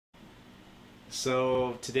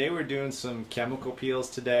So today we're doing some chemical peels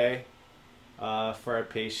today for our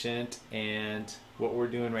patient, and what we're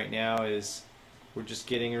doing right now is we're just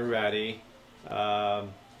getting her ready.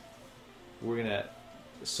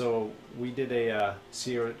 So we did a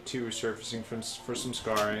CO2 resurfacing for some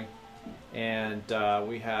scarring, and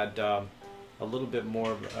we had a little bit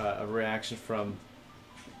more of a reaction from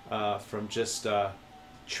just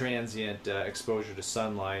transient exposure to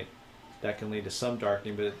sunlight. That can lead to some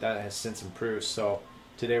darkening, but that has since improved. So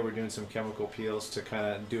today we're doing some chemical peels to kind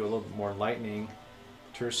of do a little bit more lightening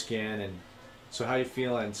to her skin. And so how are you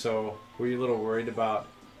feeling? So were you a little worried about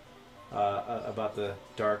the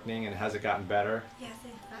darkening, and has it gotten better? Yes,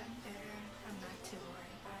 it's gotten better. I'm not too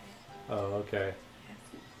worried about it. Oh, okay. Yes.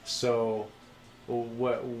 So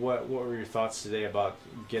what were your thoughts today about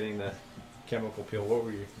getting the chemical peel? What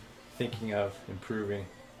were you thinking of improving?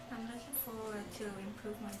 I'm looking forward to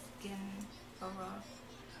improve my skin overall.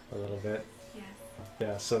 A little bit? Yes.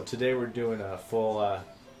 Yeah, so today we're doing a full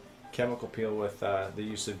chemical peel with the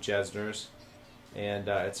use of Jessner's, and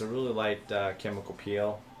it's a really light chemical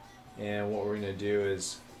peel, and what we're going to do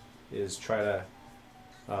is try to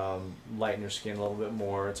lighten her skin a little bit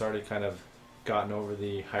more. It's already kind of gotten over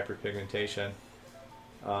the hyperpigmentation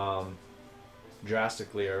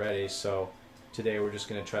drastically already, so today we're just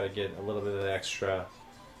going to try to get a little bit of the extra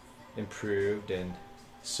improved. And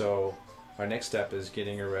so our next step is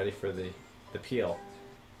getting her ready for the peel,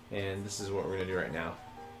 and this is what we're going to do right now.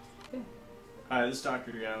 Okay. Hi, this is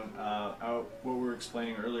Dr. Young. What we were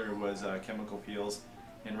explaining earlier was chemical peels,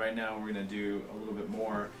 and right now we're going to do a little bit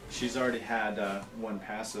more. She's already had one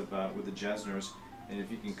pass of with the Jessner's, and if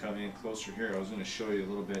you can come in closer here, I was going to show you a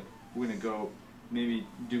little bit. We're going to go maybe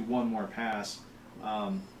do one more pass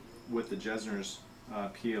with the Jessner's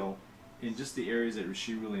peel in just the areas that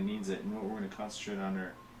she really needs it, and what we're going to concentrate on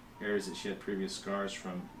are areas that she had previous scars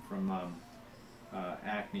from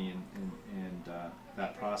acne and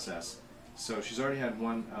that process. So she's already had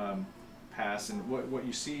one pass, and what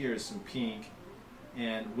you see here is some pink.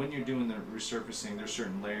 And when you're doing the resurfacing, there's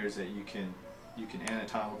certain layers that you can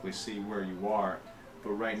anatomically see where you are.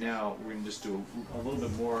 But right now we're going to just do a little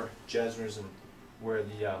bit more Jessner's and where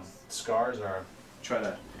the scars are. Try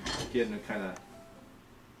to get them to kind of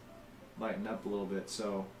lighten up a little bit.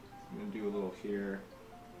 So I'm going to do a little here,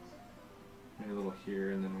 maybe a little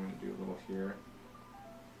here, and then we're going to do a little here.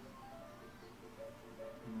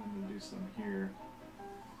 And I'm going to do some here.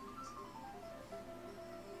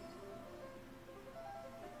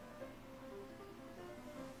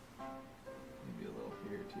 Maybe a little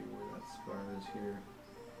here too, where that scar is here.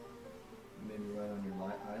 Maybe right on your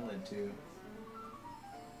eyelid too.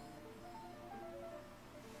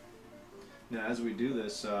 Now as we do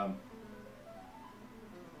this,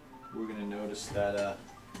 we're going to notice that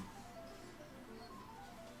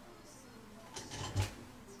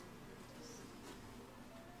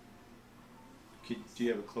do you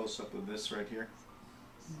have a close-up of this right here?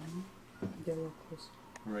 Yeah, real close.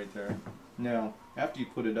 Right there. Now, after you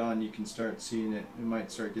put it on, you can start seeing it. It might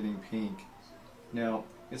start getting pink. Now,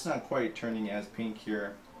 it's not quite turning as pink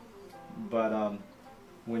here, but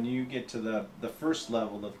when you get to the first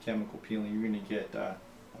level of chemical peeling, you're going to get a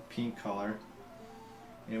pink color.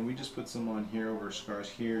 And we just put some on here over scars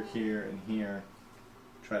here, here, and here.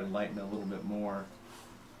 Try to lighten it a little bit more.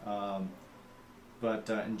 But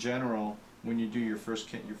in general, when you do your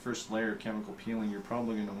first layer of chemical peeling, you're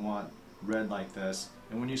probably going to want red like this.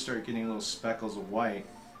 And when you start getting little speckles of white,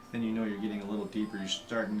 then you know you're getting a little deeper. You're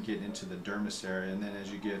starting to get into the dermis area, and then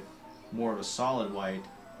as you get more of a solid white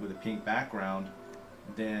with a pink background,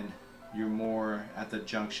 then you're more at the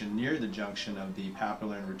junction, near the junction of the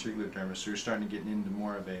papillary and reticular dermis, so you're starting to get into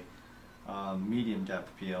more of a medium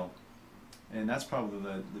depth peel, and that's probably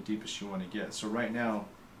the deepest you want to get. So right now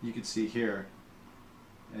you can see here,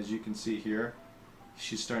 as you can see here,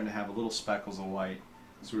 she's starting to have a little speckles of white,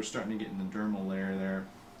 so we're starting to get in the dermal layer there.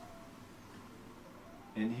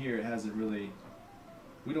 And here it hasn't really,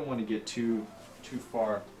 we don't want to get too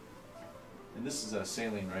far, and this is a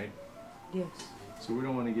saline, right? Yes. So we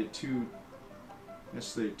don't want to get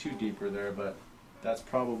necessarily too deeper there, but that's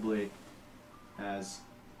probably as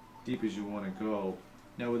deep as you want to go.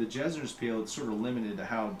 Now with the Jessner's peel, it's sort of limited to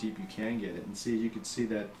how deep you can get it. And see, you can see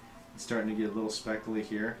that it's starting to get a little speckly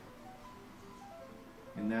here,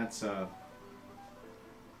 and that's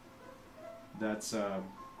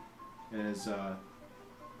as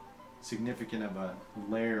significant of a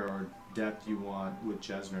layer or depth you want with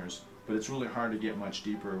Jessner's. But it's really hard to get much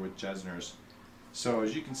deeper with Jessner's. So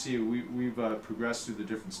as you can see, we've progressed through the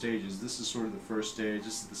different stages. This is sort of the first stage.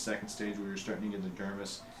 This is the second stage where you're starting to get the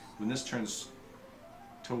dermis. When this turns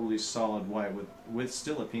totally solid white with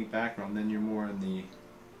still a pink background, then you're more in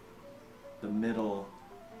the middle,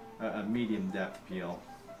 medium depth peel.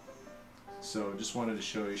 So just wanted to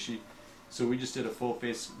show you. So we just did a full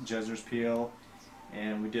face Jessner's peel,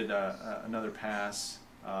 and we did another pass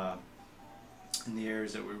in the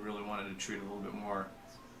areas that we really wanted to treat a little bit more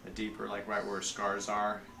deeper, like right where scars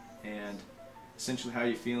are. And essentially, how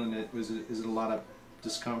you feeling it? Is it a lot of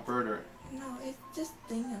discomfort or? No, it just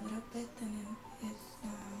sting a little bit, and then it's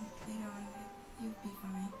later on you'll be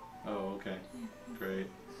fine. Oh, okay, Yeah. great.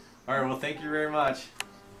 All right, well, thank you very much.